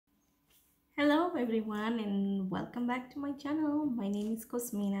Hello everyone and welcome back to my channel. My name is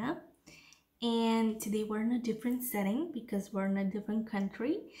Cosmina and today we're in a different setting because we're in a different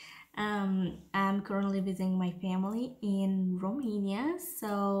country. I'm currently visiting my family in Romania.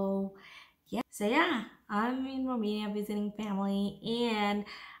 So yeah, I'm in Romania visiting family and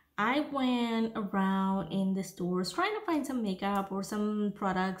I went around in the stores trying to find some makeup or some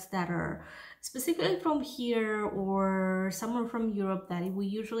products that are specifically from here or somewhere from Europe that we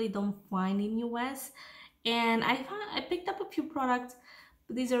usually don't find in US. And I picked up a few products.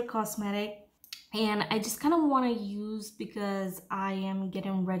 These are cosmetic and I just kind of want to use because I am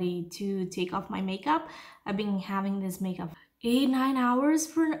getting ready to take off my makeup. I've been having this makeup 8-9 hours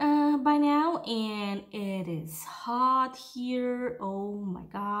for by now, and it is hot here. Oh my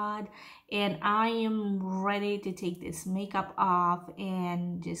god, and I am ready to take this makeup off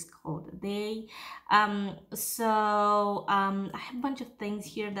and just call it a day. I have a bunch of things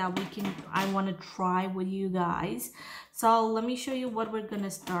here that I want to try with you guys. So let me show you what we're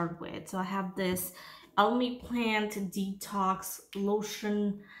gonna start with. So I have this Elmiplant Detox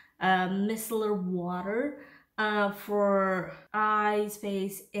lotion, micellar water for eyes,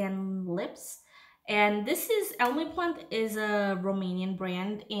 face, and lips. And this is Elmiplant is a Romanian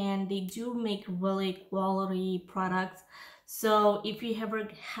brand and they do make really quality products. So if you ever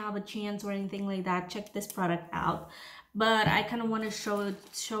have a chance or anything like that, check this product out. But I kind of want to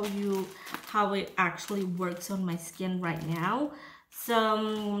show you how it actually works on my skin right now. So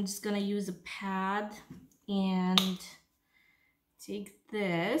I'm just gonna use a pad and take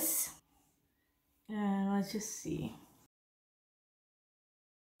this. And let's just see.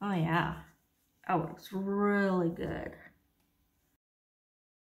 Oh yeah, that works really good.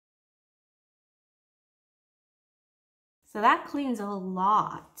 So that cleans a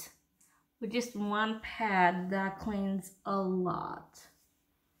lot. With just one pad, that cleans a lot.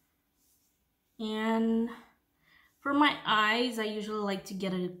 And for my eyes, I usually like to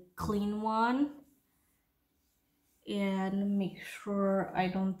get a clean one and make sure I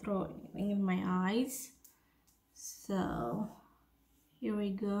don't throw anything in my eyes. So here we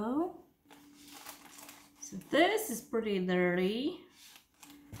go. So this is pretty dirty.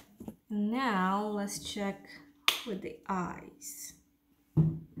 Now let's check with the eyes.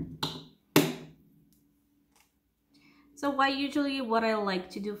 So what I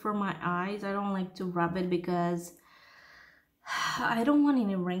like to do for my eyes, I don't like to rub it because I don't want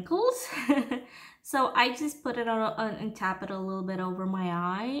any wrinkles. So I just put it on and tap it a little bit over my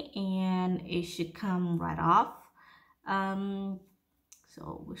eye and it should come right off.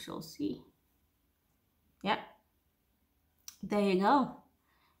 So we shall see. Yep, there you go.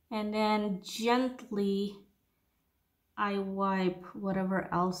 And then gently I wipe whatever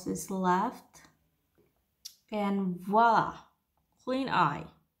else is left and voila, clean eye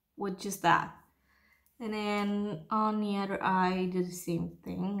with just that. And then on the other eye, I do the same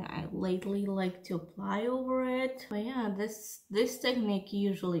thing. I lightly like to apply over it. But yeah, this technique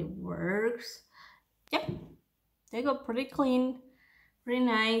usually works. Yep, they go pretty clean, pretty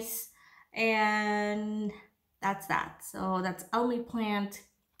nice. And that's that. So that's Elmiplant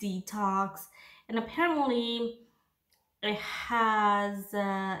Detox. And apparently it has,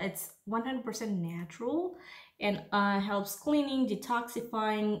 it's 100% natural and helps cleaning,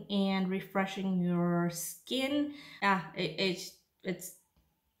 detoxifying, and refreshing your skin. Yeah, it's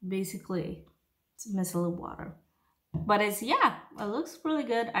basically it's micellar water, but it looks really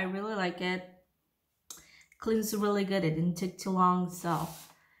good. I really like it. Cleans really good. It didn't take too long, so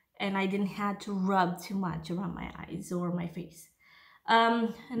and I didn't have to rub too much around my eyes or my face.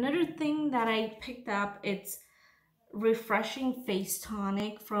 Another thing that I picked up, it's refreshing face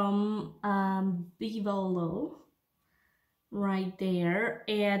tonic from Bevola right there,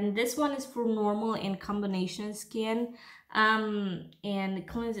 and this one is for normal and combination skin, and it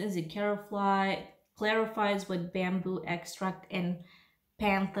cleanses and clarifies with bamboo extract and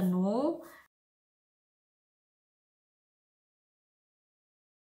panthenol.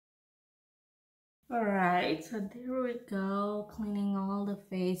 All right, so there we go, cleaning all the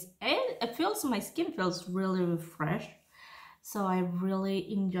face, and my skin feels really refreshed. So I really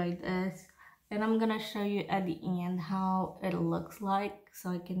enjoyed this, and I'm gonna show you at the end how it looks like so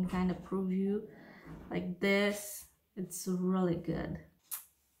I can kind of prove you like this. It's really good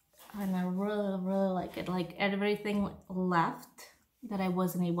and I really like it. Like everything left that I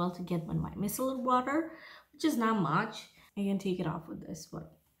wasn't able to get with my micellar water, which is not much, I can take it off with this one.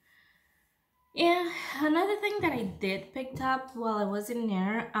 Yeah, another thing that I did pick up while I was in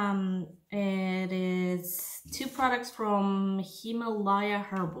there, it is two products from Hymalaya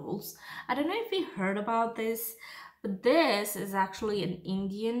Herbals. I don't know if you heard about this, but this is actually an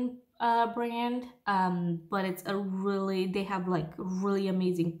Indian brand, but it's a really, they have like really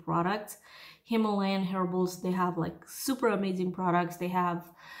amazing products. Himalayan Herbals, they have like super amazing products. They have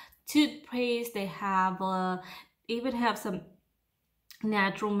toothpaste, they have even have some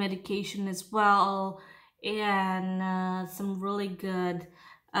natural medication as well, and some really good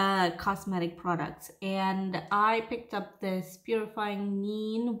cosmetic products. And I picked up this purifying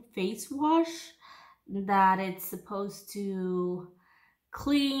neem face wash that it's supposed to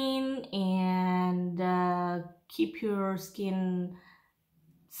clean and keep your skin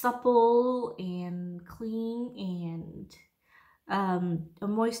supple and clean and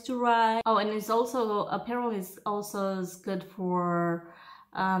moisturize. Oh, and it's also apparently it's also is good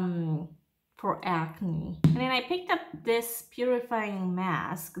um for acne. And then I picked up this purifying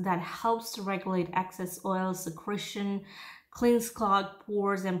mask that helps to regulate excess oil secretion, cleans clogged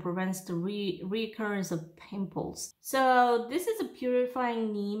pores, and prevents the recurrence of pimples. So this is a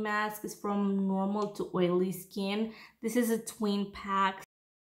purifying knee mask. It's from normal to oily skin. This is a twin pack.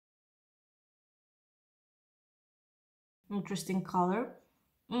 Interesting color.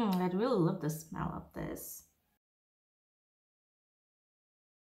 I really love the smell of this.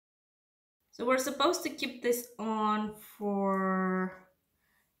 So we're supposed to keep this on for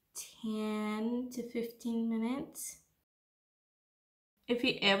 10 to 15 minutes. If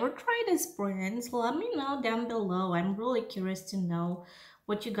you ever try this brand, let me know down below. I'm really curious to know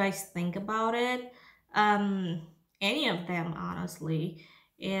what you guys think about it. Any of them, honestly.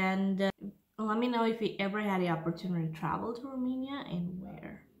 And let me know if you ever had the opportunity to travel to Romania and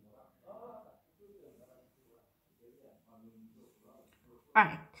where.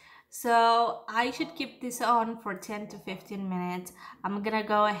 Alright, so I should keep this on for 10 to 15 minutes. I'm gonna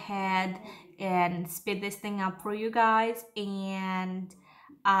go ahead and speed this thing up for you guys, and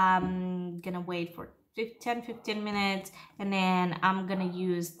I'm gonna wait for 10-15 minutes, and then I'm gonna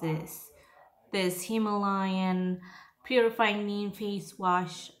use this Himalayan purifying neem face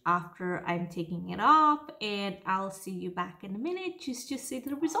wash after I'm taking it off, and I'll see you back in a minute just to see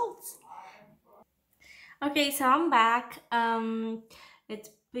the results. Okay, so I'm back. It's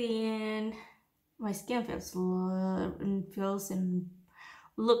been, my skin feels and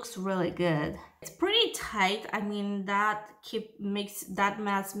looks really good. It's pretty tight. I mean, that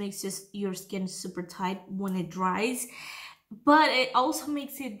mask makes your skin super tight when it dries, but it also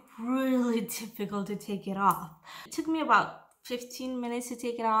makes it really difficult to take it off. It took me about 15 minutes to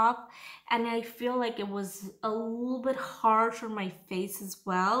take it off, and I feel like it was a little bit harsh on my face as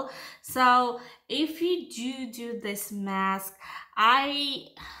well. So if you do this mask, I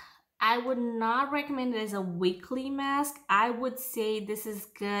would not recommend it as a weekly mask. I would say this is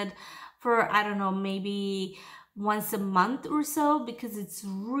good for, I don't know, maybe once a month or so, because it's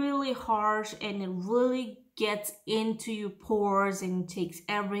really harsh and it really gets into your pores and takes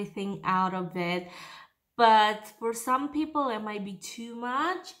everything out of it. But for some people it might be too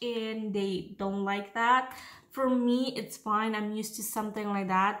much and they don't like that. For me, it's fine. I'm used to something like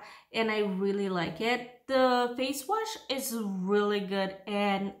that and I really like it. The face wash is really good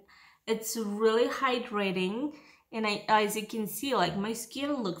and it's really hydrating, and as you can see, like, my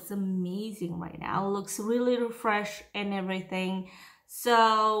skin looks amazing right now. It looks really refreshed and everything.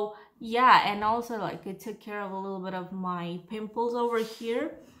 So yeah, and also like it took care of a little bit of my pimples over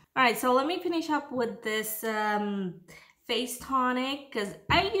here. All right, so let me finish up with this face tonic, because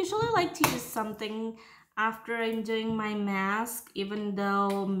I usually like to use something after I'm doing my mask, even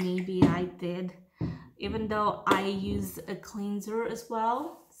though I use a cleanser as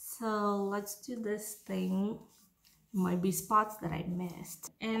well. So let's do this thing. Might be spots that I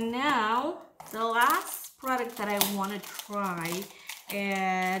missed. And now the last product that I want to try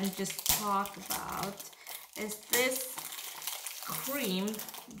and just talk about is this cream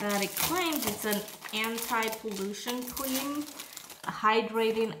that it claims it's an anti-pollution cream, a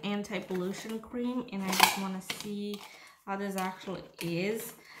hydrating anti-pollution cream, and I just want to see how this actually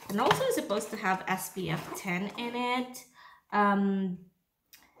is. And also it's supposed to have SPF 10 in it.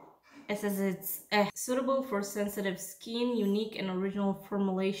 It says it's suitable for sensitive skin, unique and original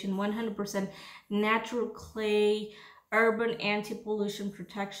formulation, 100% natural clay, urban anti-pollution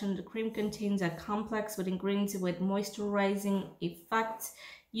protection. The cream contains a complex with ingredients with moisturizing effects,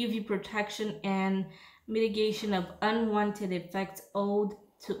 UV protection, and mitigation of unwanted effects owed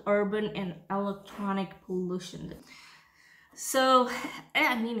to urban and electronic pollution. So,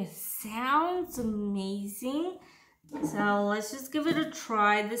 I mean, it sounds amazing. So let's just give it a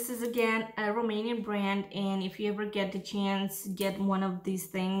try. This is again a Romanian brand, and if you ever get the chance, get one of these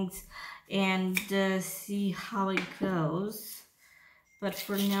things and see how it goes. But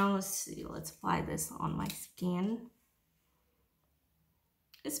for now, let's see. Let's apply this on my skin.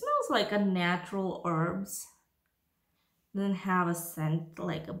 It smells like a natural herbs. Doesn't have a scent,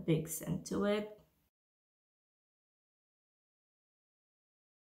 like a big scent to it.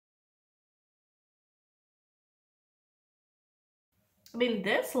 I mean,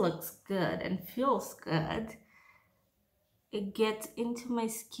 this looks good and feels good. It gets into my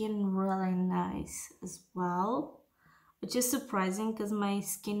skin really nice as well, which is surprising because my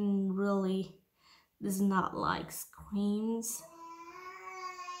skin really does not like creams.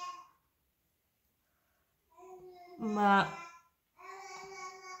 But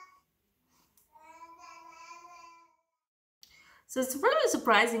so it's really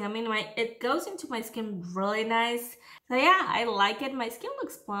surprising. I mean, it goes into my skin really nice. So yeah, I like it. My skin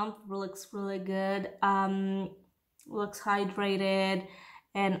looks plump, looks really good. Looks hydrated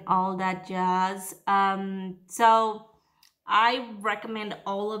and all that jazz. So I recommend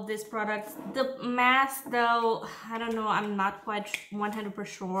all of these products. The mask though, I don't know, I'm not quite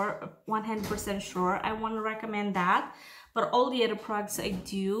 100% sure I want to recommend that, but all the other products I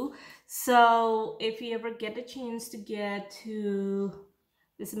do. So if you ever get a chance to get to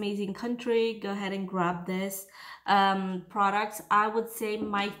this amazing country, go ahead and grab this products. I would say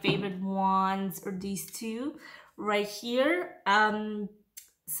my favorite ones are these two right here.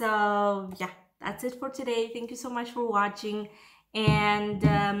 So yeah, that's it for today. Thank you so much for watching,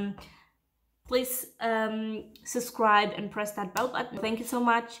 and please subscribe and press that bell button. Thank you so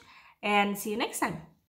much, and see you next time.